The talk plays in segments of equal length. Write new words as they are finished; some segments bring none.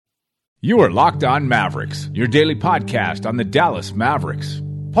You are Locked On Mavericks, your daily podcast on the Dallas Mavericks.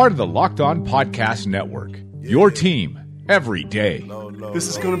 Part of the Locked On Podcast Network, your team every day. This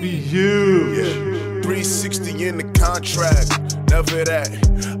is going to be huge. 360 in the contract, never that.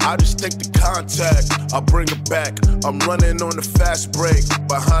 I just take the contact, I bring it back. I'm running on the fast break,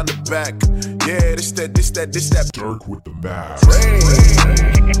 behind the back. Yeah, this that. Dirk with the Mavs.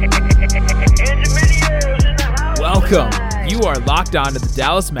 Welcome. You are locked on to the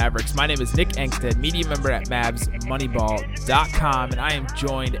Dallas Mavericks. My name is Nick Engstead, media member at MavsMoneyball.com, and I am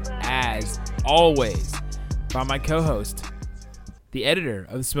joined, as always, by my co-host, the editor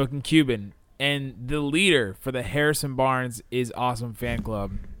of the Smoking Cuban, and the leader for the Harrison Barnes is Awesome fan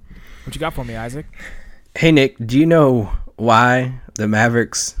club. What you got for me, Isaac? Hey, Nick, do you know why the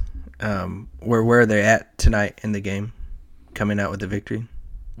Mavericks were where they're at tonight in the game, coming out with the victory?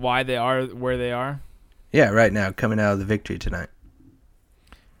 Why they are where they are? Yeah, right now, coming out of the victory tonight.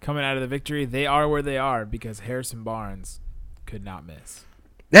 Coming out of the victory, they are where they are because Harrison Barnes could not miss.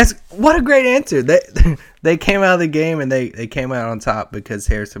 What a great answer. They came out of the game and they came out on top because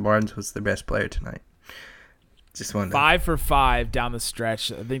Harrison Barnes was the best player tonight. Just wanted 5 for 5 down the stretch.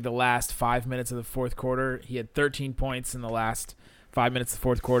 I think the last 5 minutes of the fourth quarter, he had 13 points in the last 5 minutes of the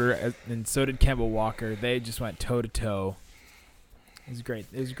fourth quarter, and so did Kemba Walker. They just went toe to toe. It was great.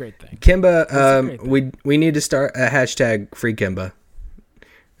 It was a great thing. Kemba, we need to start a hashtag free Kemba.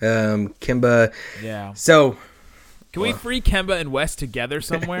 Kemba. Yeah. So, can we free Kemba and West together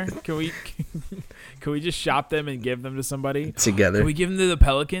somewhere? Can we just shop them and give them to somebody together? Can we give them to the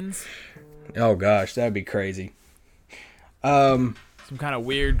Pelicans? Oh gosh, that'd be crazy. Some kind of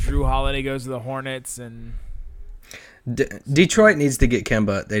weird Drew Holiday goes to the Hornets, and Detroit needs to get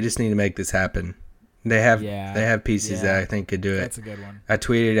Kemba. They just need to make this happen. They have pieces that I think could do it. That's a good one. I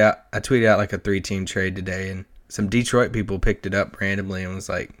tweeted out like a 3-team trade today, and some Detroit people picked it up randomly and was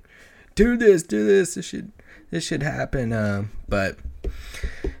like, "Do this. This should happen." But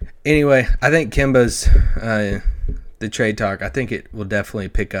anyway, I think Kemba's the trade talk. I think it will definitely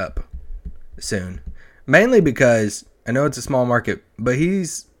pick up soon, mainly because I know it's a small market, but he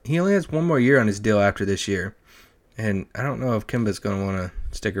only has one more year on his deal after this year, and I don't know if Kemba's going to want to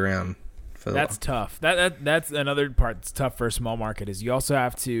stick around. That's tough. That's another part that's tough for a small market is you also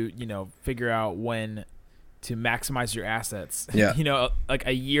have to, figure out when to maximize your assets. Yeah. Like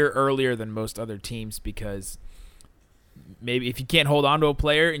a year earlier than most other teams, because maybe if you can't hold on to a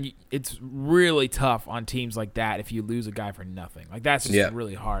player, and it's really tough on teams like that if you lose a guy for nothing. Like that's just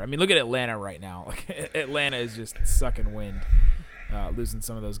really hard. I mean, look at Atlanta right now. Like Atlanta is just sucking wind, losing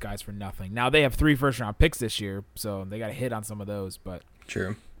some of those guys for nothing. Now they have 3 first-round picks this year, so they got to hit on some of those. But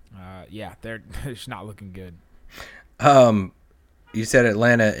true. They're just not looking good. You said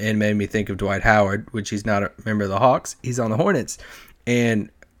Atlanta and made me think of Dwight Howard, which he's not a member of the Hawks. He's on the Hornets. And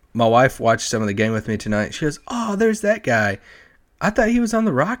my wife watched some of the game with me tonight. She goes, "Oh, there's that guy. I thought he was on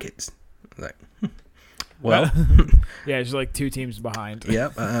the Rockets." I was like, well. Yeah, she's like 2 teams behind.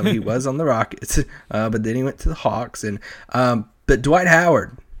 Yep, he was on the Rockets. But then he went to the Hawks. And but Dwight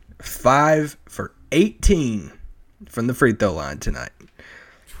Howard, 5 for 18 from the free throw line tonight.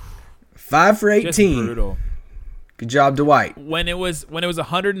 5 for 18. Just brutal. Good job, Dwight. When it was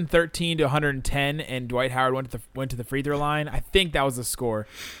 113 to 110, and Dwight Howard went to the free throw line, I think that was the score.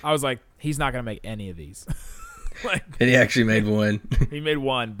 I was like, he's not gonna make any of these. And he actually made one. He made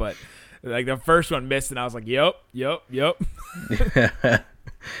one, but like the first one missed, and I was like, yep.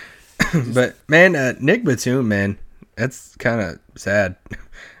 But man, Nick Batum, man, that's kind of sad.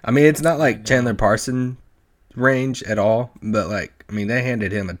 I mean, it's not like Chandler Parsons range at all, but they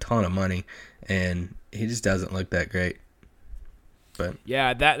handed him a ton of money, and he just doesn't look that great. But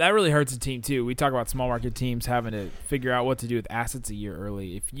yeah, that really hurts a team too. We talk about small market teams having to figure out what to do with assets a year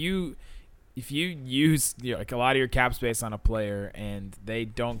early. If you use like a lot of your cap space on a player and they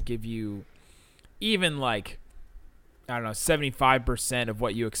don't give you even 75% of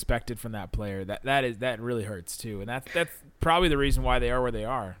what you expected from that player, that really hurts too. And that's probably the reason why they are where they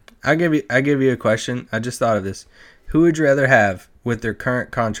are. I give you a question. I just thought of this. Who would you rather have with their current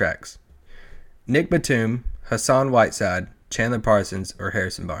contracts? Nick Batum, Hassan Whiteside, Chandler Parsons, or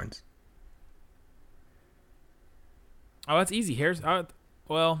Harrison Barnes? Oh, that's easy. Is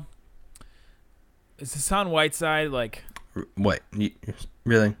Hassan Whiteside What?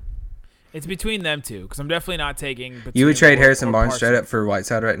 Really? It's between them two, because I'm definitely not taking Batum. You would trade Harrison or Barnes Parsons straight up for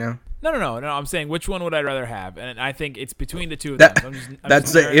Whiteside right now? No. I'm saying which one would I rather have, and I think it's between the two of them.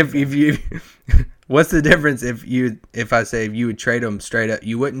 If you. What's the difference if I say you would trade them straight up?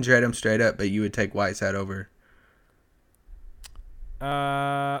 You wouldn't trade them straight up, but you would take Whiteside over.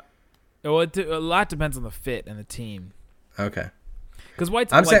 A lot depends on the fit and the team. Okay.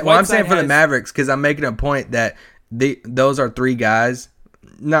 Because I'm saying for the Mavericks, because I'm making a point that those are three guys,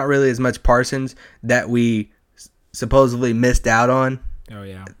 not really as much Parsons, that we supposedly missed out on. Oh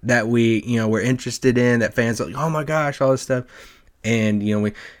yeah. That we were interested in, that fans are like, oh my gosh, all this stuff, and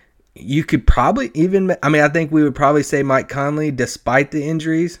you could probably even, I think we would probably say Mike Conley despite the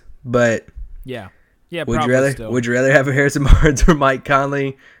injuries, but yeah. Would you rather have Harrison Barnes or Mike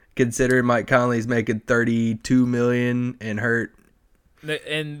Conley, considering Mike Conley's making $32 million and hurt?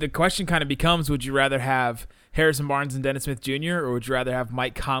 And the question kind of becomes: would you rather have Harrison Barnes and Dennis Smith Jr., or would you rather have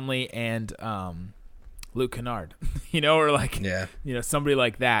Mike Conley and Luke Kennard? Or somebody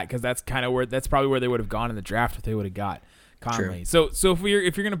like that, because that's probably where they would have gone in the draft if they would have got Conley. True. So if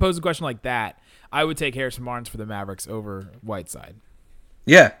you're going to pose a question like that, I would take Harrison Barnes for the Mavericks over Whiteside.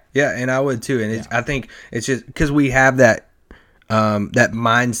 Yeah, and I would too. And I think it's just because we have that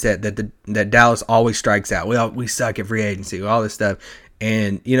mindset that Dallas always strikes out. We suck at free agency, all this stuff.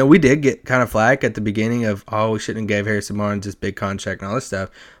 And, we did get kind of flack at the beginning of, we shouldn't have gave Harrison Barnes this big contract and all this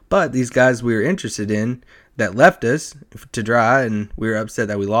stuff. But these guys we were interested in that left us to dry, and we were upset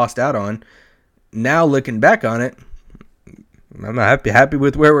that we lost out on. Now looking back on it, I'm happy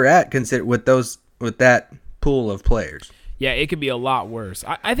with where we're at, consider with that pool of players. Yeah, it could be a lot worse.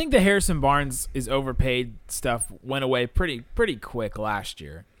 I think the Harrison Barnes is overpaid stuff went away pretty quick last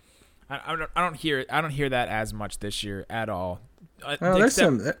year. I don't hear that as much this year at all. There's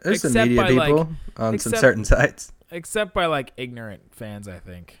some media people on some certain sites, except by ignorant fans, I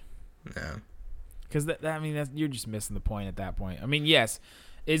think. No, because you're just missing the point at that point. Yes.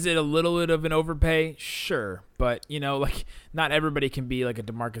 Is it a little bit of an overpay? Sure. But, not everybody can be like a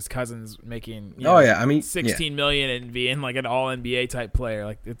DeMarcus Cousins making $16 million and being like an all-NBA type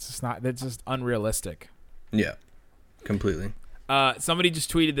player. That's just unrealistic. Yeah, completely. Somebody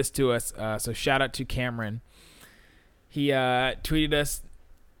just tweeted this to us, so shout out to Cameron. He tweeted us,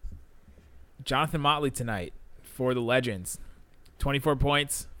 Jonathan Motley tonight for the Legends. 24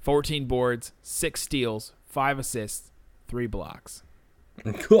 points, 14 boards, 6 steals, 5 assists, 3 blocks.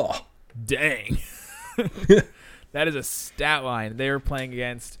 Cool. Dang. That is a stat line. They were playing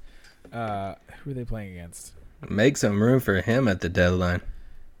against who are they playing against? Make some room for him at the deadline.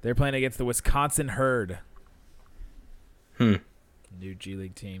 They're playing against the Wisconsin Herd. New G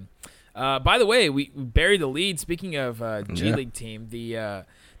League team. By the way, we buried the lead. Speaking of G League team, the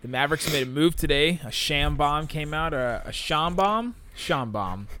Mavericks made a move today. A sham bomb came out. A sham bomb.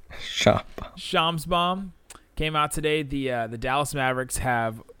 Shams bomb came out today. The Dallas Mavericks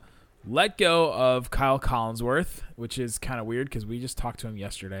have let go of Kyle Collinsworth, which is kind of weird because we just talked to him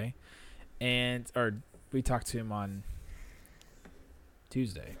yesterday, or we talked to him on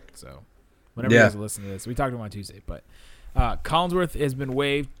Tuesday. So whenever you guys listen to this, we talked to him on Tuesday. But Collinsworth has been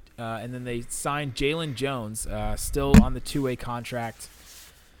waived, and then they signed Jalen Jones, still on the 2-way contract.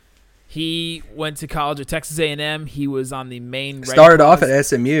 He went to college at Texas A&M. He was on the main. Started off at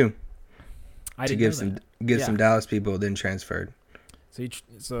SMU. To give some Dallas people, then transferred.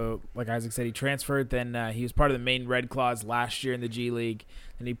 So like Isaac said, he transferred. Then he was part of the main Red Claws last year in the G League.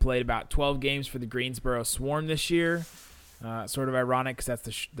 And he played about 12 games for the Greensboro Swarm this year. Sort of ironic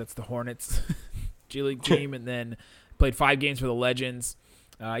because that's the Hornets G League team. And then played 5 games for the Legends.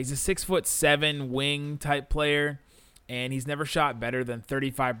 He's a 6'7" wing type player, and he's never shot better than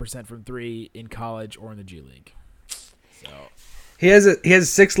 35% from 3 in college or in the G League. So he has a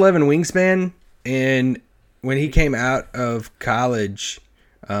 6'11" wingspan. And when he came out of college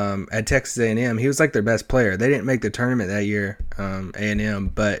at Texas A&M, he was like their best player. They didn't make the tournament that year, A&M,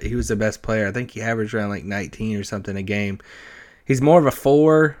 but he was the best player. I think he averaged around 19 or something a game. He's more of a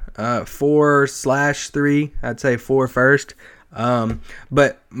 4/3. I'd say 4 first.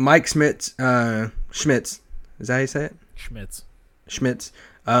 But Mike Schmitz, is that how you say it? Schmitz,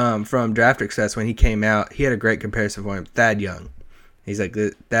 from Draft Success, when he came out, he had a great comparison for him. Thad Young. He's like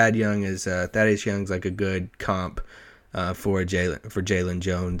Thaddeus Young's like a good comp for Jalen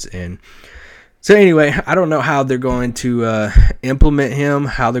Jones. And so anyway, I don't know how they're going to implement him,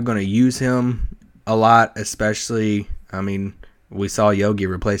 how they're going to use him a lot, especially, we saw Yogi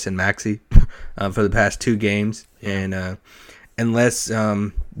replacing Maxey for the past 2 games. And unless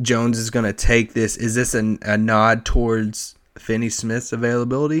Jones is going to take this, is this a nod towards Finney Smith's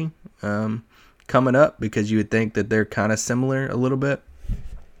availability coming up, because you would think that they're kind of similar a little bit.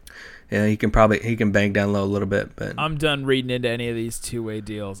 Yeah, he can bang down low a little bit, but I'm done reading into any of these 2-way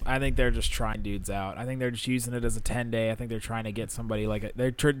deals. I think they're just trying dudes out. I think they're just using it as a 10-day. I think they're trying to get somebody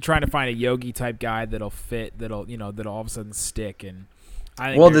they're trying to find a Yogi type guy that'll fit, that'll all of a sudden stick. And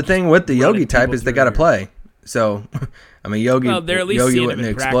I think the thing with the Yogi type is they got to play. So Yogi wouldn't have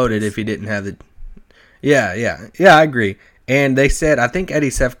exploded if he didn't have the. Yeah, I agree. And they said, I think Eddie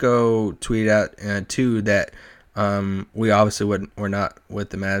Sefko tweeted out too that we obviously we're not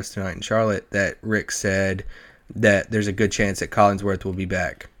with the Mavs tonight in Charlotte. That Rick said that there's a good chance that Collinsworth will be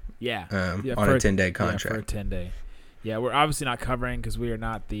back. Yeah. On a 10-day contract. Yeah, for a 10-day. Yeah, we're obviously not covering because we are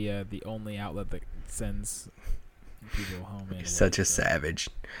not the only outlet that sends people home. Such a savage.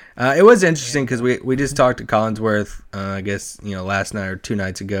 It was interesting because we just talked to Collinsworth, I guess, last night or 2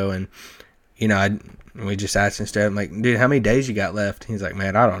 nights ago, and we just asked him straight. I'm like, dude, how many days you got left? He's like,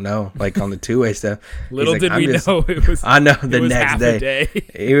 man, I don't know. Like on the two-way stuff. Little like, did we know it was. I know the next day. day.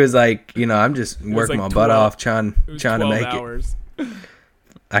 He was like, I'm just working my butt off trying to make hours. it.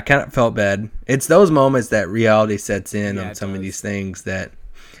 I kind of felt bad. It's those moments that reality sets in on some of these things that,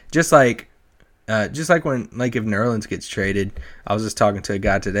 just like when if Nerlens gets traded. I was just talking to a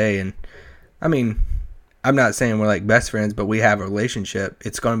guy today, and I mean, I'm not saying we're like best friends, but we have a relationship.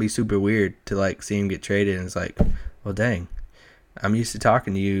 It's going to be super weird to like see him get traded, and it's like, well, dang, I'm used to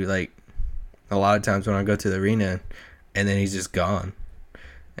talking to you like a lot of times when I go to the arena, and then he's just gone,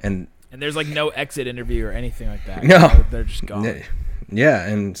 and there's like no exit interview or anything like that. No, they're just gone. Yeah,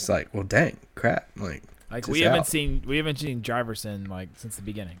 and it's like, well, dang, crap, like we haven't seen Jefferson like since the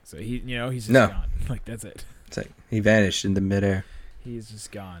beginning, so he's just gone. Like that's it. It's like he vanished in the midair. He's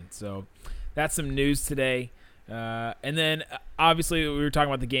just gone. So that's some news today. And then obviously we were talking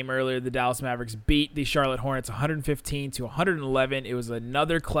about the game earlier. The Dallas Mavericks beat the Charlotte Hornets 115-111. It was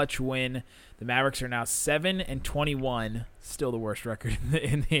another clutch win. The Mavericks are now 7-21, still the worst record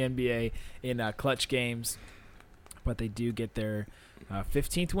in the NBA in clutch games, but they do get their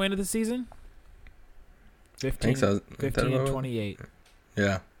 15th win of the season. 15-28.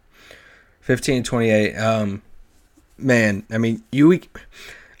 Yeah. 15-28. Man, I mean,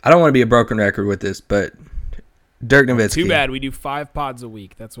 I don't want to be a broken record with this, but Dirk Nowitzki. Too bad we do 5 pods a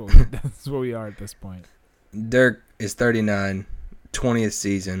week. That's what we are at this point. Dirk is 39, 20th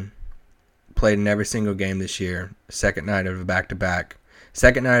season, played in every single game this year. Second night of a back-to-back.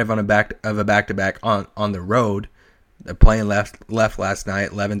 Second night of a back-to-back on the road. They're playing left last night,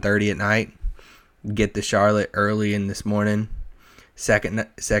 11:30 at night. Get to Charlotte early in this morning. Second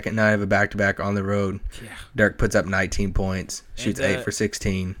night of a back-to-back on the road. Yeah. Dirk puts up 19 points, shoots 8 for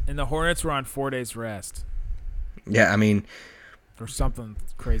 16. And the Hornets were on 4 days rest. Yeah, I mean, or something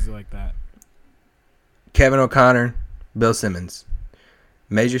crazy like that. Kevin O'Connor, Bill Simmons.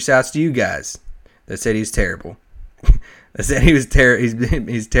 Major shouts to you guys that said he's terrible. That said he was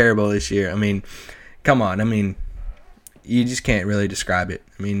he's terrible this year. I mean, come on. I mean, you just can't really describe it.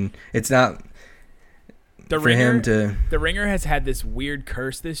 I mean, it's not the for him to. The Ringer has had this weird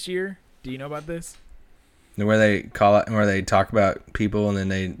curse this year. Do you know about this? Where they talk about people and then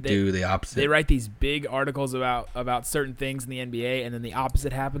they do the opposite. They write these big articles about certain things in the NBA, and then the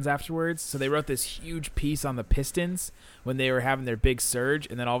opposite happens afterwards. So they wrote this huge piece on the Pistons when they were having their big surge,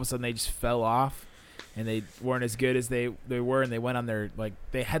 and then all of a sudden they just fell off, and they weren't as good as they were, and they went on their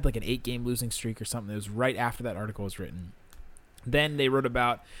they had like an 8-game losing streak or something. It was right after that article was written. Then they wrote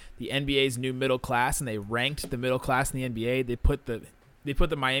about the NBA's new middle class, and they ranked the middle class in the NBA. They put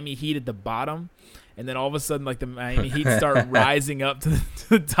the Miami Heat at the bottom. And then all of a sudden, like the Miami Heat start rising up to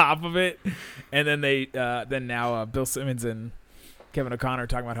the top of it, and then now Bill Simmons and Kevin O'Connor are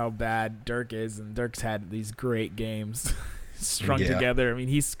talking about how bad Dirk is, and Dirk's had these great games strung together. I mean,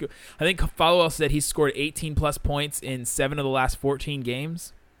 I think Follow said he scored 18 plus points in 7 of the last 14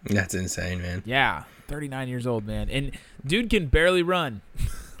 games. That's insane, man. Yeah, 39 years old, man, and dude can barely run.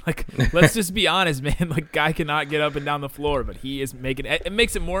 Like, let's just be honest, man. Like, guy cannot get up and down the floor, but he is making it. It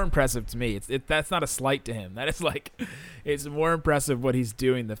makes it more impressive to me. That's not a slight to him. That is it's more impressive what he's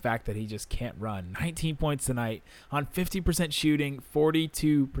doing. The fact that he just can't run. 19 points tonight on 50% shooting,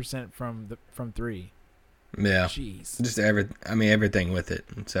 42% from 3. Yeah, jeez. Just everything with it.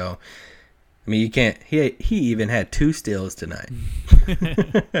 So, I mean, you can't. He even had 2 steals tonight.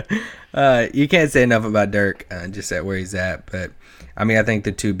 You can't say enough about Dirk. Just at where he's at, but. I mean, I think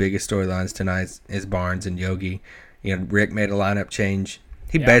the 2 biggest storylines tonight is Barnes and Yogi. You know, Rick made a lineup change.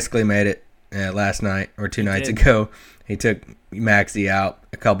 He basically made it last night or 2 nights ago. He took Maxey out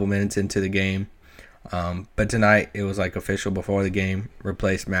a couple minutes into the game. But tonight, it was like official before the game.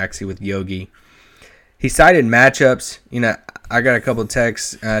 Replaced Maxey with Yogi. He cited matchups. You know, I got a couple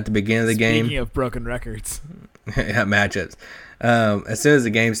texts at the beginning of the game. Speaking of broken records. Yeah, matchups. As soon as the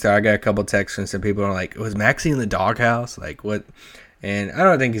game started, I got a couple texts from some people who are like, was Maxey in the doghouse? Like, what? And I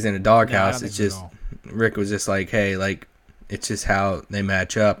don't think he's in a doghouse. It's just, Rick was just like, hey, like, it's just how they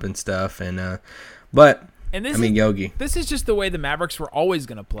match up and stuff. And, Yogi. This is just the way the Mavericks were always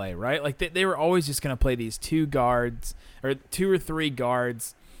going to play, right? Like, they were always just going to play these 2 guards or 2 or 3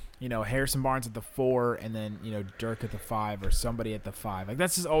 guards Harrison Barnes at the 4 and then, Dirk at the 5 or somebody at the 5. Like,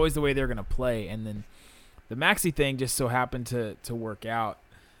 that's just always the way they're going to play. And then the Maxey thing just so happened to work out,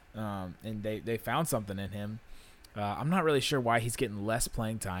 and they found something in him. I'm not really sure why he's getting less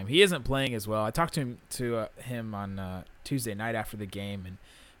playing time. He isn't playing as well. I talked to him on Tuesday night after the game and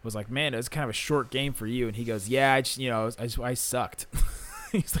was like, man, it was kind of a short game for you. And he goes, yeah, I sucked.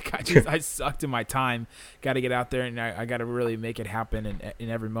 He's like, I sucked in my time. Got to get out there, and I got to really make it happen in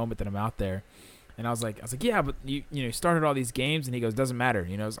every moment that I'm out there. And I was like, yeah, but you started all these games, and he goes, doesn't matter.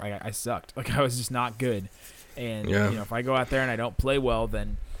 I sucked. Like, I was just not good. And if I go out there and I don't play well,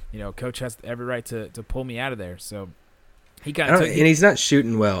 then coach has every right to pull me out of there. So he kind of and he's not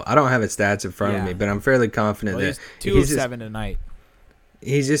shooting well. I don't have his stats in front of me, but I'm fairly confident that he's 2 of 7 tonight.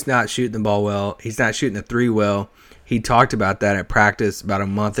 He's just not shooting the ball well. He's not shooting the 3 well. He talked about that at practice about a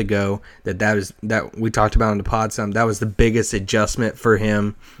month ago. That we talked about on the pod some. That was the biggest adjustment for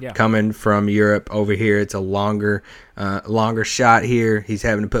him coming from Europe over here. It's a longer shot here. He's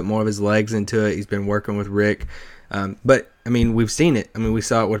having to put more of his legs into it. He's been working with Rick, but I mean, we've seen it. I mean, we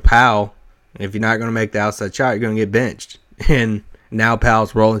saw it with Powell. If you're not going to make the outside shot, you're going to get benched. And now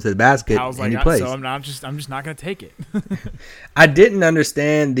Powell's rolling to the basket and he plays. So I'm just not going to take it. I didn't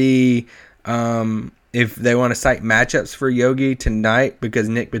understand the. If they want to cite matchups for Yogi tonight because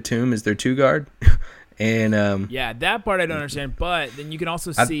Nick Batum is their 2 guard. And that part I don't understand. But then you can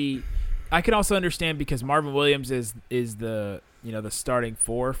also see I can also understand because Marvin Williams is the the starting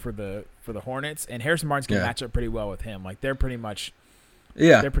 4 for the Hornets, and Harrison Barnes can match up pretty well with him. Like, they're pretty much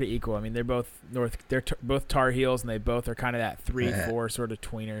they're pretty equal. I mean, they're both both Tar Heels, and they both are kind of that 3-4 sort of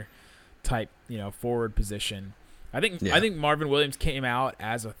tweener type, forward position. I think Marvin Williams came out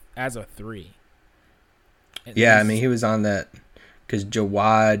as a 3. I mean, he was on that because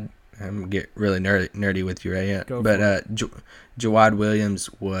Jawad. I'm gonna get really nerdy with you right here, but Jawad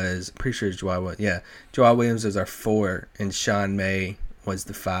Williams was pretty sure Jawad was Jawad Williams was our 4, and Sean May was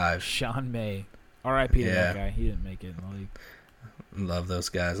the 5. Sean May, R.I.P. to that guy. He didn't make it in the league. Love those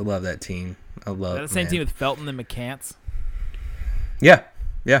guys. I love that team. Is that the same team with Felton and McCants? Yeah.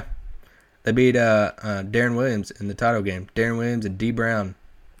 They beat Darren Williams in the title game. Darren Williams and D. Brown.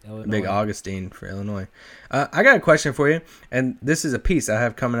 Illinois. Big Augustine for Illinois. I got a question for you, and this is a piece I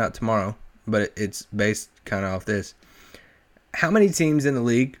have coming out tomorrow, but it's based kind of off this. How many teams in the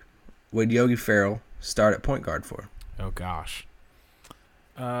league would Yogi Ferrell start at point guard for? Oh, gosh.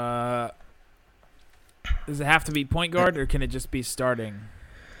 Does it have to be point guard, or can it just be starting?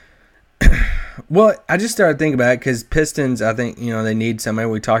 Well, I just started thinking about it because Pistons, I think, they need somebody.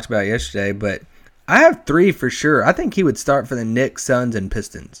 We talked about it yesterday, but I have 3 for sure. I think he would start for the Knicks, Suns, and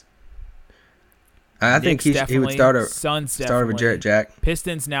Pistons. I think he would start over Jarrett Jack.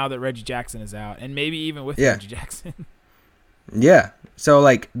 Pistons now that Reggie Jackson is out, and maybe even with Reggie Jackson. Yeah. So,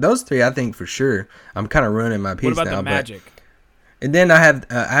 like, those 3, I think for sure. I'm kind of ruining my piece now. What about the Magic? And then I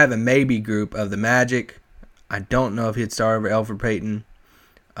have a maybe group of the Magic. I don't know if he'd start over Elfrid Payton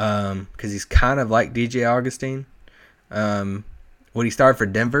because he's kind of like DJ Augustine. Would he start for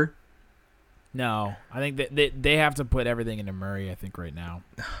Denver? No, I think that they have to put everything into Murray. I think right now.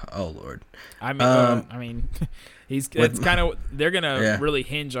 Oh Lord. I mean, they're gonna really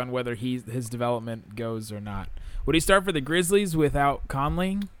hinge on whether his development goes or not. Would he start for the Grizzlies without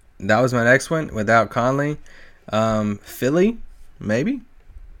Conley? That was my next one. Without Conley, Philly, maybe.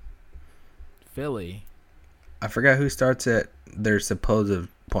 Philly. I forgot who starts at their supposed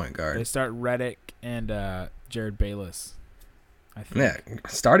point guard. They start Redick and Jared Bayless. I think. Yeah,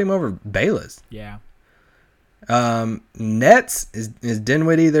 start him over Bayless. Yeah. Nets, is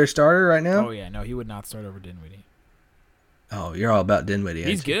Dinwiddie their starter right now? Oh yeah, no, he would not start over Dinwiddie. Oh, you're all about Dinwiddie.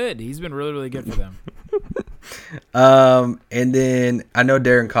 He's good. He's been really, really good for them. And then I know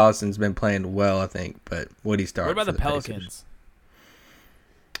Darren Collison's been playing well, I think, but would he start? What about the Pelicans?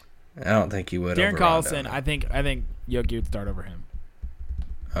 Pacers? I don't think he would. Darren Collison, I think Yogi would start over him.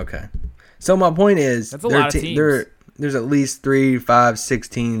 Okay. So my point is, that's a lot of teams. There's at least 3, 5, 6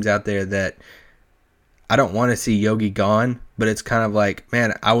 teams out there that I don't want to see Yogi gone, but it's kind of like,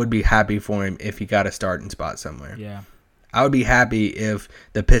 man, I would be happy for him if he got a starting spot somewhere. Yeah. I would be happy if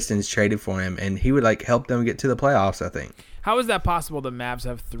the Pistons traded for him, and he would help them get to the playoffs, I think. How is that possible? The Mavs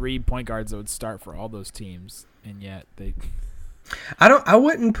have 3 point guards that would start for all those teams, and yet they... I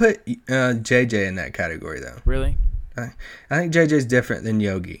wouldn't put JJ in that category, though. Really? I think JJ's different than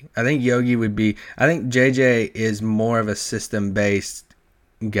Yogi. I think JJ is more of a system-based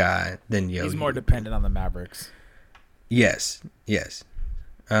guy than Yogi. He's more dependent on the Mavericks. Yes.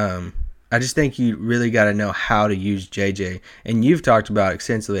 I just think you really got to know how to use JJ. And you've talked about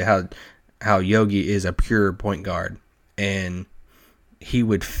extensively how Yogi is a pure point guard. And he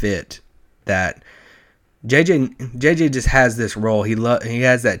would fit that. JJ just has this role. He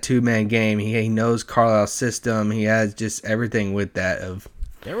has that 2-man game. He knows Carlisle's system. He has just everything with that.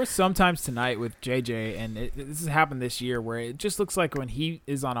 There were some times tonight with JJ, and this has happened this year, where it just looks like when he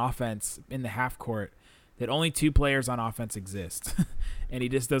is on offense in the half court that only 2 players on offense exist, and he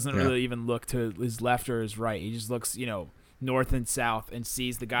just doesn't really even look to his left or his right. He just looks, north and south and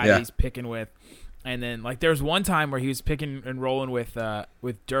sees the guy that he's picking with. And then like there was one time where he was picking and rolling with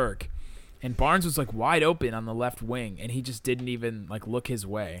Dirk. And Barnes was like wide open on the left wing, and he just didn't even like look his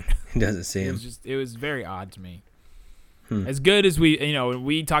way. He doesn't see him. It was very odd to me. As good as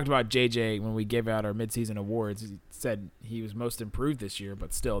we talked about JJ when we gave out our midseason awards, he said he was most improved this year,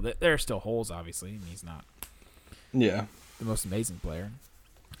 but still, there are still holes, obviously, and he's not the most amazing player.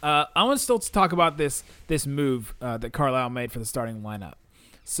 I want to still talk about this move that Carlisle made for the starting lineup.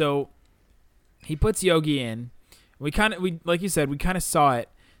 So he puts Yogi in. We like you said, we kind of saw it.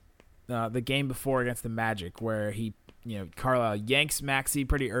 The game before against the Magic, where Carlisle yanks Maxey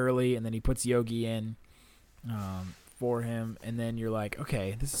pretty early, and then he puts Yogi in for him, and then you're like,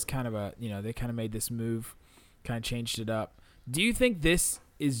 okay, this is kind of they kind of made this move, kind of changed it up. Do you think this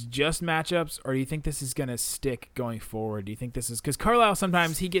is just matchups, or do you think this is going to stick going forward? Do you think this is because Carlisle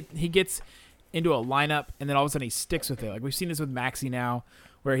sometimes he gets into a lineup and then all of a sudden he sticks with it? Like we've seen this with Maxey now,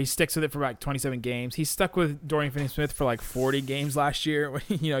 where he sticks with it for about 27 games. He stuck with Dorian Finney-Smith for like 40 games last year.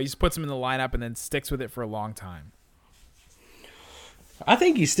 He just puts him in the lineup and then sticks with it for a long time. I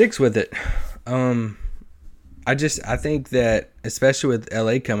think he sticks with it. I think that, especially with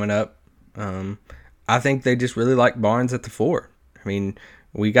LA coming up, I think they just really like Barnes at the 4. I mean,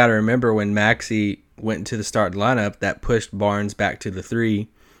 we got to remember when Maxey went into the starting lineup, that pushed Barnes back to the 3,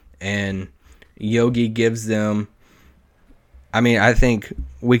 and Yogi gives them. I mean, I think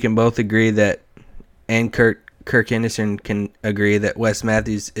we can both agree that, and Kirk Henderson can agree that Wes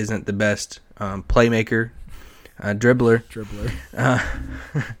Matthews isn't the best playmaker, dribbler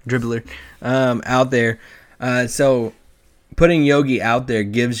out there. So putting Yogi out there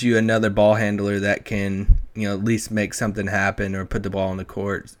gives you another ball handler that can, at least make something happen or put the ball on the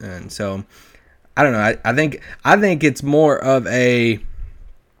court. And so, I don't know. I think it's more of a.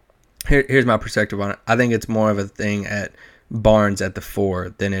 Here's my perspective on it. I think it's more of a thing at Barnes at the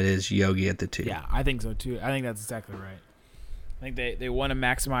 4 than it is Yogi at the 2. Yeah, I think so too. I think that's exactly right. I think they want to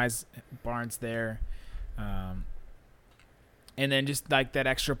maximize Barnes there, and then just like that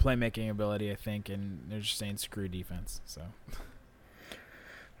extra playmaking ability, I think, and they're just saying screw defense. So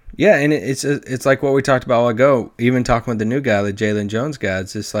yeah, and it's like what we talked about a while ago. Even talking with the new guy, the Jalen Jones guy,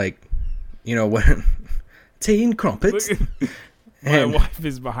 it's just like, what teen crumpets. My wife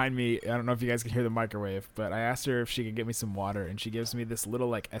is behind me. I don't know if you guys can hear the microwave, but I asked her if she could get me some water, and she gives me this little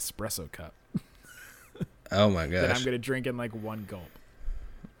like espresso cup. Oh my gosh! That I'm gonna drink in like one gulp.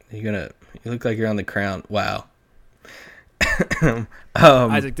 You look like you're on The Crown. Wow.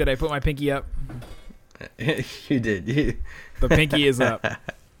 Isaac, did I put my pinky up? You did. The pinky is up.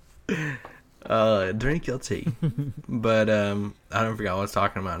 Drink your tea. But I don't forget what I was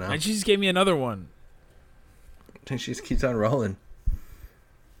talking about now. And she just gave me another one. She just keeps on rolling.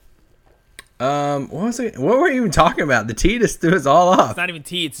 What was it? What were you even talking about? The tea just threw us all off. It's not even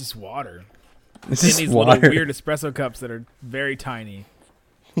tea. It's just water. It's in just these water. little weird espresso cups that are very tiny.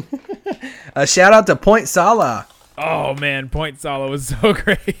 Shout out to Point Salah. Oh man, Point Salah was so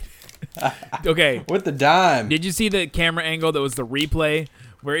great. Okay, with the dime. Did you see the camera angle that was the replay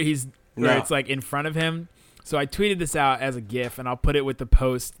where it's like in front of him? So I tweeted this out as a GIF, and I'll put it with the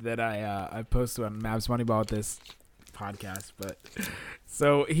post that I posted on Mavs Moneyball with this podcast. But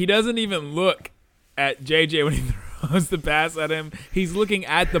so he doesn't even look at JJ when he throws the pass at him. He's looking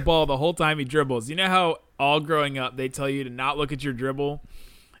at the ball the whole time he dribbles. You know how all growing up they tell you to not look at your dribble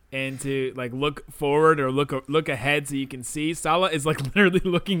and to like look forward or look ahead so you can see? Salah is like literally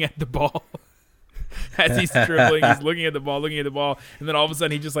looking at the ball. As he's dribbling, he's looking at the ball, and then all of a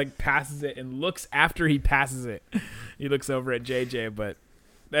sudden he just like passes it and looks after he passes it. He looks over at JJ, but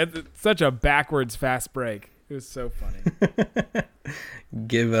that's such a backwards fast break. It was so funny.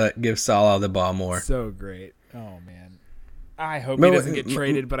 Give Salah the ball more. So great. Oh man, I hope he doesn't get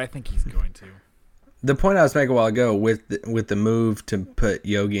traded, but I think he's going to. The point I was making a while ago with the move to put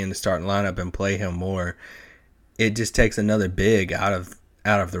Yogi in the starting lineup and play him more, it just takes another big out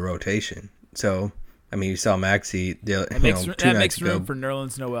of the rotation. So, I mean, you saw Maxey. That makes room for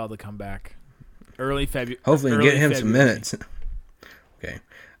Nerlens Noel to come back early February. Hopefully, get him some minutes. Okay.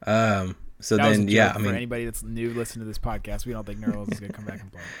 So that then, yeah. I mean, for anybody that's new listening to this podcast, we don't think Nerlens is going to come back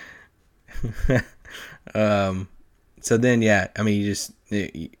and play. So then, yeah. I mean,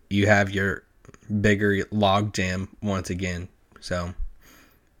 you have your bigger log jam once again. So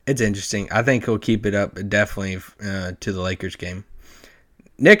it's interesting. I think he'll keep it up definitely to the Lakers game.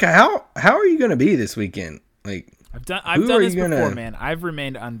 Nick, how are you going to be this weekend? Like, I've done this before, man. I've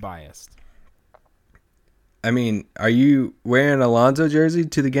remained unbiased. I mean, are you wearing a Lonzo jersey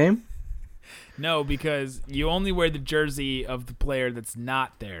to the game? No, because you only wear the jersey of the player that's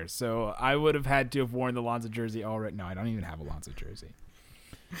not there. So I would have had to have worn the Lonzo jersey already. No, I don't even have a Lonzo jersey.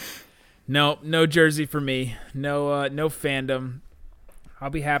 No jersey for me. No fandom.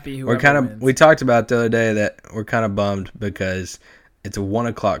 I'll be happy whoever wins. We talked about the other day that we're kind of bummed because it's a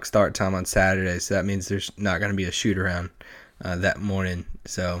 1:00 start time on Saturday, so that means there's not going to be a shoot around that morning.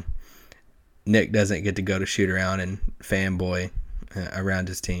 So Nick doesn't get to go to shoot around and fanboy around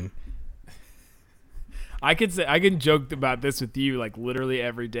his team. I can joke about this with you like literally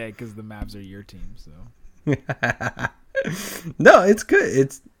every day because the Mavs are your team. So no, it's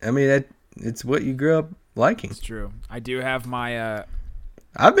good. It's what you grew up liking. It's true. I do have my.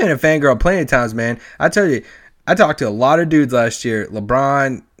 I've been a fangirl plenty of times, man. I tell you, I talked to a lot of dudes last year.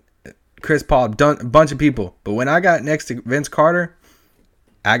 LeBron, Chris Paul, a bunch of people. But when I got next to Vince Carter,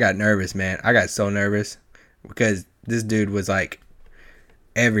 I got nervous, man. I got so nervous because this dude was like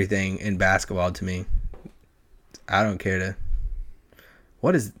everything in basketball to me. I don't care to.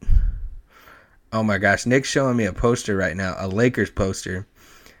 What is? Oh my gosh, Nick's showing me a poster right now, a Lakers poster,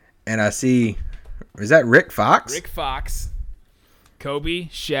 and I see. Is that Rick Fox? Rick Fox, Kobe,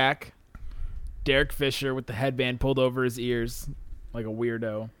 Shaq, Derek Fisher with the headband pulled over his ears like a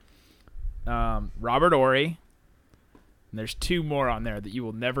weirdo. Robert Horry. And there's 2 more on there that you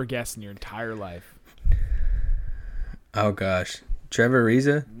will never guess in your entire life. Oh gosh, Trevor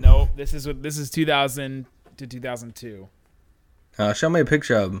Ariza? No, this is 2000 to 2002. Show me a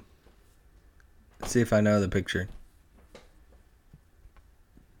picture of him. Let's see if I know the picture.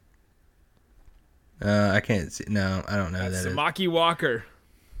 I can't see. No, I don't know That's that. Samaki Walker.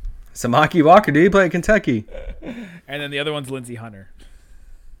 Samaki Walker, dude, he played at Kentucky. And then the other one's Lindsey Hunter.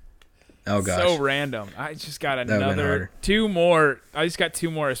 Oh gosh, so random. I just got 2 more. I just got 2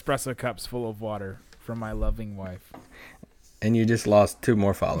 more espresso cups full of water from my loving wife. And you just lost 2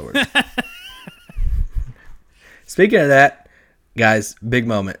 more followers. Speaking of that, guys, big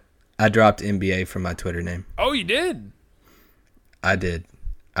moment. I dropped NBA from my Twitter name. Oh, you did? I did.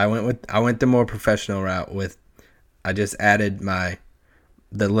 I went the more professional route with. I just added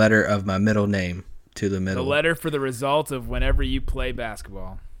the letter of my middle name to the middle. The letter for the result of whenever you play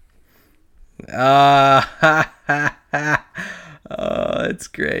basketball. Oh, it's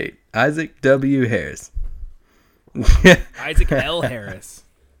great. Isaac W. Harris. Isaac L. Harris.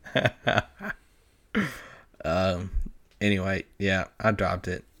 Anyway, yeah, I dropped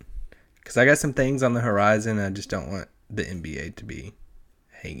it because I got some things on the horizon. I just don't want the NBA to be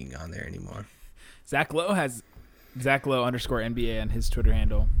hanging on there anymore. Zach Lowe has Zach Lowe _NBA on his Twitter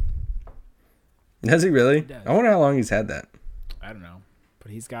handle. Does he really? He does. I wonder how long he's had that. I don't know,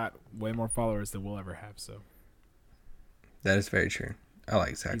 but he's got way more followers than we'll ever have. So that is very true. I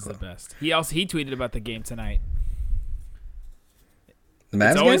like Zach He's Lowe. the best. He tweeted about the game tonight. The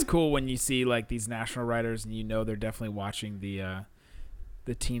Mavs It's always game? cool when you see like these national writers and you know they're definitely watching the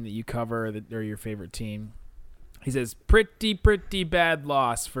team that you cover or your favorite team. He says, pretty bad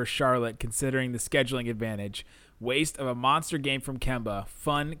loss for Charlotte considering the scheduling advantage. Waste of a monster game from Kemba.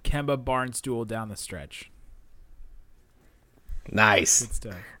 Fun Kemba Barnstool down the stretch. Nice. Good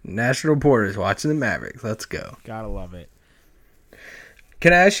stuff. National reporters watching the Mavericks. Let's go. Gotta love it.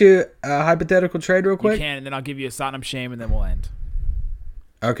 Can I ask you a hypothetical trade real quick? You can, and then I'll give you a Satnam shame, and then we'll end.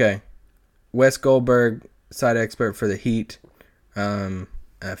 Okay. Wes Goldberg, site expert for the Heat,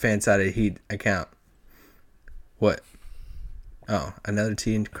 fan-sided Heat account. What? Oh, another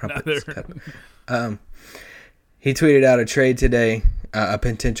tea and crumpets. He tweeted out a trade today, a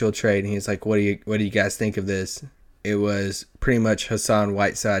potential trade, and he's like, "What do you guys think of this?" It was pretty much Hassan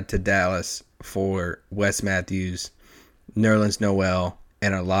Whiteside to Dallas for Wes Matthews, Nerlens Noel,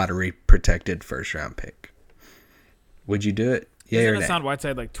 and a lottery-protected first-round pick. Would you do it? Yeah or nay? Hassan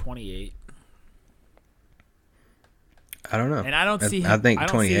Whiteside like 28? I don't know. And I don't see him. I think I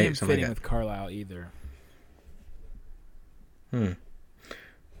don't 28 see him something fitting like with Carlisle either.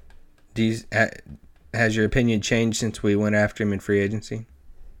 Has your opinion changed since we went after him in free agency?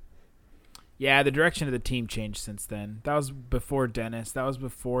 Yeah, the direction of the team changed since then. That was before Dennis. That was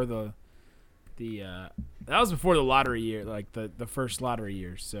before the lottery year, like the first lottery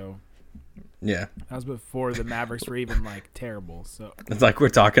year. So yeah, that was before the Mavericks were even like terrible. So it's like we're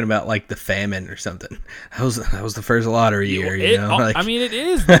talking about like the famine or something. That was the first lottery year. You know, like, I mean, it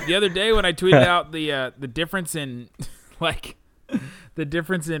is. The other day when I tweeted out the difference in like the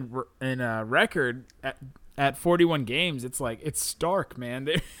difference in record at 41 games, it's stark, man.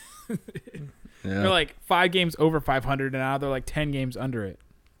 They're like 5 games over 500, and now they're like 10 games under it.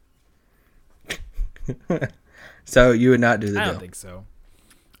 So you would not do the deal? I don't think so.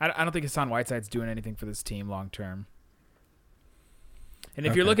 I don't think Hassan Whiteside's doing anything for this team long term. And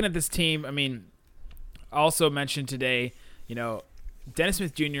if you're looking at this team, I mean, also mentioned today, Dennis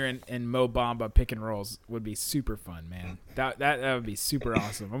Smith Jr. and Mo Bamba pick and rolls would be super fun, man. That would be super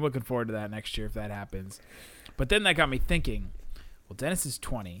awesome. I'm looking forward to that next year if that happens. But then that got me thinking, well, Dennis is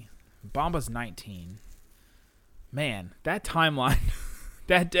 20. Bamba's 19. Man, that timeline,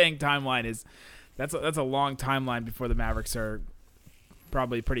 that dang timeline that's a long timeline before the Mavericks are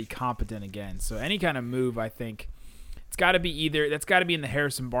probably pretty competent again. So any kind of move, I think, that's got to be in the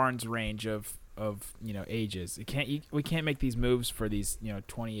Harrison Barnes range of ages. We can't make these moves for these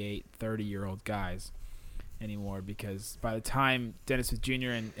 28, 30-year-old guys anymore, because by the time Dennis Smith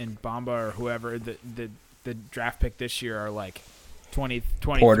Jr. and Bamba or whoever the draft pick this year are like 20,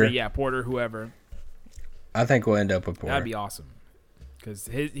 23, Porter. Porter, whoever. I think we'll end up with Porter. That'd be awesome, because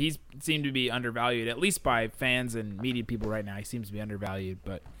he's seemed to be undervalued, at least by fans and media people right now. He seems to be undervalued,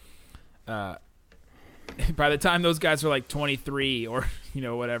 but by the time those guys are like 23 or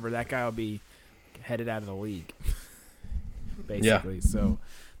whatever, that guy will be headed out of the league, basically. Yeah. So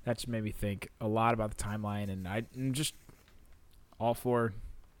that just made me think a lot about the timeline, and I'm just all for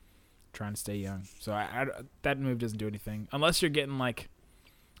trying to stay young. So that move doesn't do anything unless you're getting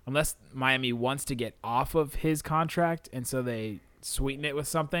unless Miami wants to get off of his contract, and so they sweeten it with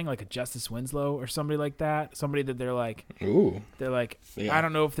something like a Justice Winslow or somebody like that. Somebody that they're like, yeah. I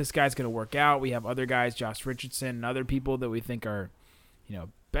don't know if this guy's going to work out. We have other guys, Josh Richardson and other people that we think are,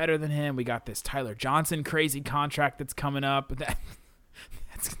 better than him. We got this Tyler Johnson crazy contract that's coming up.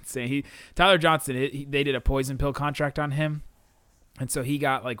 That's insane. Tyler Johnson, they did a poison pill contract on him, and so he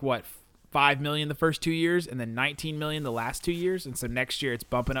got $5 million the first 2 years, and then $19 million the last 2 years, and so next year it's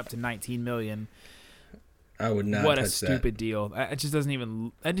bumping up to $19 million. I would not. What a stupid deal! It just doesn't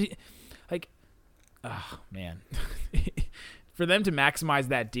even oh man. For them to maximize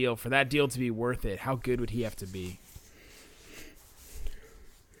that deal, for that deal to be worth it, how good would he have to be?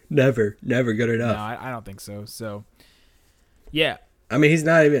 Never good enough. No, I don't think so. So, yeah. I mean, he's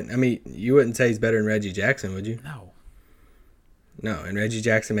not even. I mean, you wouldn't say he's better than Reggie Jackson, would you? No, and Reggie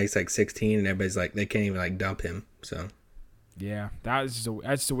Jackson makes 16, and everybody's like, they can't even dump him. So. Yeah, that's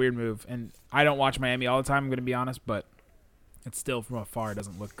just a weird move, and I don't watch Miami all the time. I'm going to be honest, but it's still from afar. It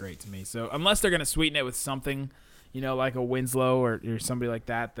doesn't look great to me. So unless they're going to sweeten it with something, like a Winslow or somebody like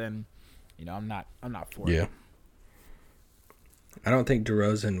that, then I'm not for it. Yeah. I don't think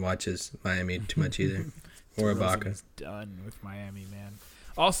DeRozan watches Miami too much either, or Ibaka. Done with Miami, man.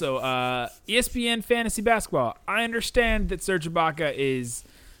 Also, ESPN Fantasy Basketball. I understand that Serge Ibaka is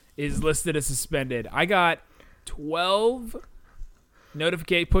listed as suspended. I got 12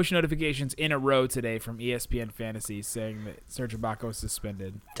 push notifications in a row today from ESPN Fantasy saying that Serge Ibaka was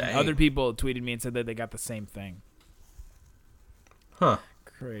suspended. Other people tweeted me and said that they got the same thing. Huh.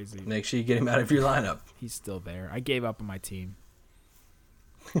 Crazy. Make sure you get him out of your lineup. He's still there. I gave up on my team.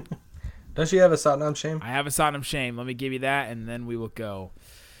 Don't you have a Satnam Shame? I have a Satnam Shame. Let me give you that, and then we will go.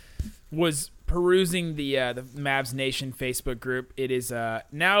 Was perusing the Mavs Nation Facebook group. It is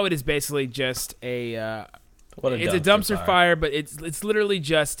now it is basically just a it's a dumpster fire, but it's literally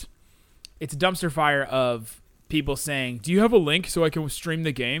just it's a dumpster fire of people saying, "Do you have a link so I can stream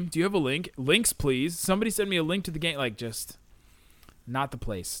the game? Do you have a link? Links, please. Somebody send me a link to the game." Just not the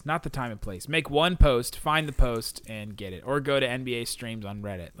place, not the time and place. Make one post, find the post, and get it, or go to NBA streams on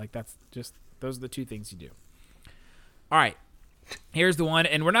Reddit. That's just those are the two things you do. All right. Here's the one,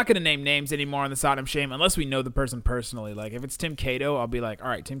 and we're not going to name names anymore on the Satnam Shame unless we know the person personally. If it's Tim Cato, I'll be like, all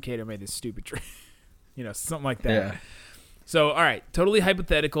right, Tim Cato made this stupid trade. Something like that. Yeah. So, all right, totally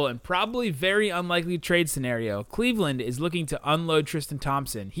hypothetical and probably very unlikely trade scenario. Cleveland is looking to unload Tristan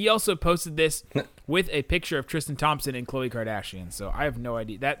Thompson. He also posted this with a picture of Tristan Thompson and Khloe Kardashian. So I have no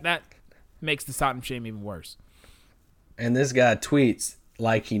idea. That makes the Satnam Shame even worse. And this guy tweets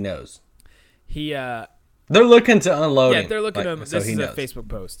like he knows. They're looking to unload him. Yeah, they're looking to. This is a Facebook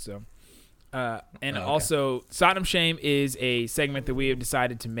post. So, also, Satnam Shame is a segment that we have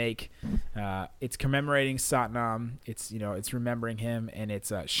decided to make. It's commemorating Satnam. It's it's remembering him, and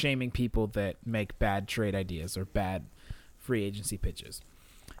it's shaming people that make bad trade ideas or bad free agency pitches.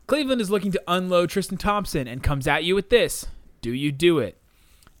 Cleveland is looking to unload Tristan Thompson and comes at you with this: do you do it?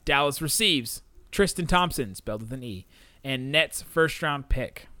 Dallas receives Tristan Thompson, spelled with an E, and Nets first-round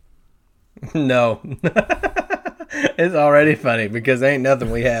pick. No. It's already funny because ain't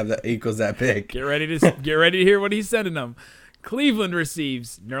nothing we have that equals that pick. Get ready to hear what he's sending them. Cleveland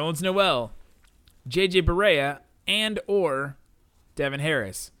receives Nerlens Noel, J.J. Barea and or Devin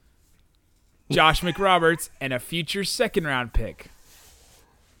Harris, Josh McRoberts, and a future second-round pick.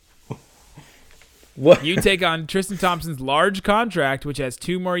 What? You take on Tristan Thompson's large contract, which has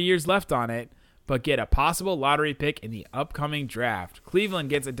 2 more years left on it, but get a possible lottery pick in the upcoming draft. Cleveland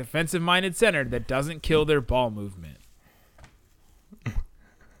gets a defensive-minded center that doesn't kill their ball movement.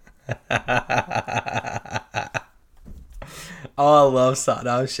 Oh, I love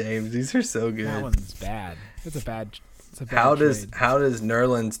Saddam Shames. These are so good. That one's bad. It's a bad How trade. does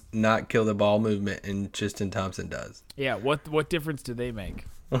Nerlens not kill the ball movement and Tristan Thompson does? Yeah, what difference do they make?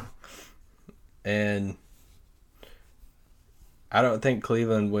 And I don't think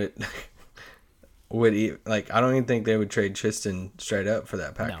Cleveland would I don't even think they would trade Tristan straight up for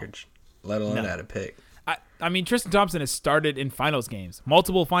that package, let alone add a pick. I mean, Tristan Thompson has started in finals games,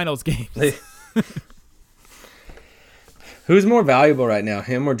 multiple finals games. Who's more valuable right now,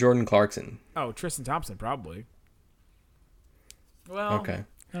 him or Jordan Clarkson? Oh, Tristan Thompson probably. Well, okay.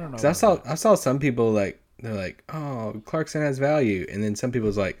 I don't know. 'Cause I saw some people they're like, oh, Clarkson has value, and then some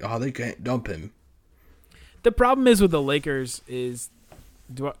people's like, oh, they can't dump him. The problem is with the Lakers is,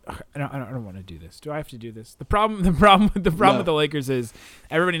 I don't want to do this. Do I have to do this? The problem with the Lakers is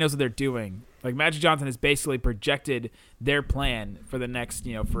everybody knows what they're doing. Like Magic Johnson has basically projected their plan for the next,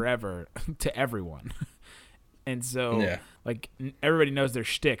 forever to everyone. And so, everybody knows their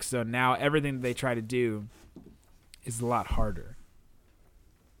shtick. So now everything that they try to do is a lot harder.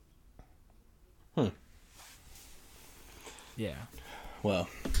 Yeah. Well,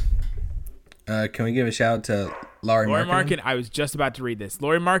 can we give a shout out to Lauri Markkanen? I was just about to read this.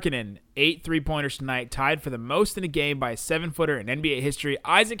 Lauri Markkanen, 8 3-pointers tonight, tied for the most in a game by a 7-footer in NBA history.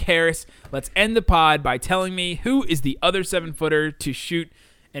 Isaac Harris, let's end the pod by telling me who is the other 7-footer to shoot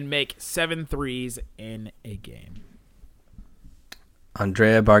and make 7 threes in a game.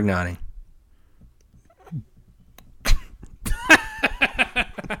 Andrea Bargnani.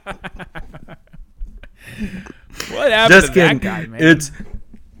 What happened to that guy, man? It's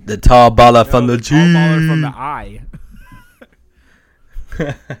the tall baller from the G. Tall baller from the I.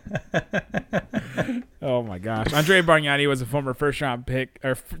 Oh my gosh. Andrea Bargnani was a former first-round pick,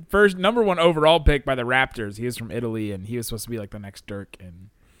 or first number 1 overall pick by the Raptors. He was from Italy, and he was supposed to be like the next Dirk, and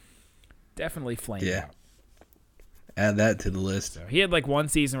definitely flamed out. Add that to the list. So he had like one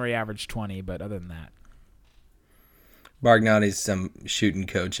season where he averaged 20, but other than that, Bargnani's some shooting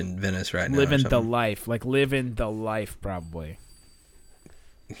coach in Venice right now. Living the life, probably.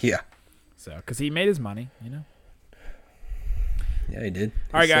 Yeah. So, because he made his money, Yeah, he did.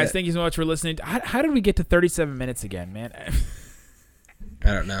 All right, guys, thank you so much for listening. How did we get to 37 minutes again, man?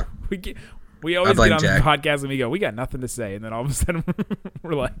 I don't know. We always get on the podcast and we go, we got nothing to say, and then all of a sudden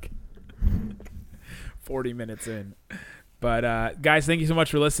we're like 40 minutes in. But, guys, thank you so much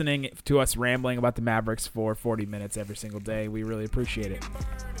for listening to us rambling about the Mavericks for 40 minutes every single day. We really appreciate it.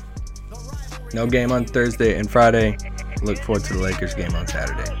 No game on Thursday and Friday. Look forward to the Lakers game on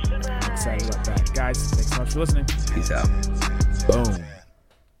Saturday. I'm excited about that. Guys, thanks so much for listening. Peace out. Boom.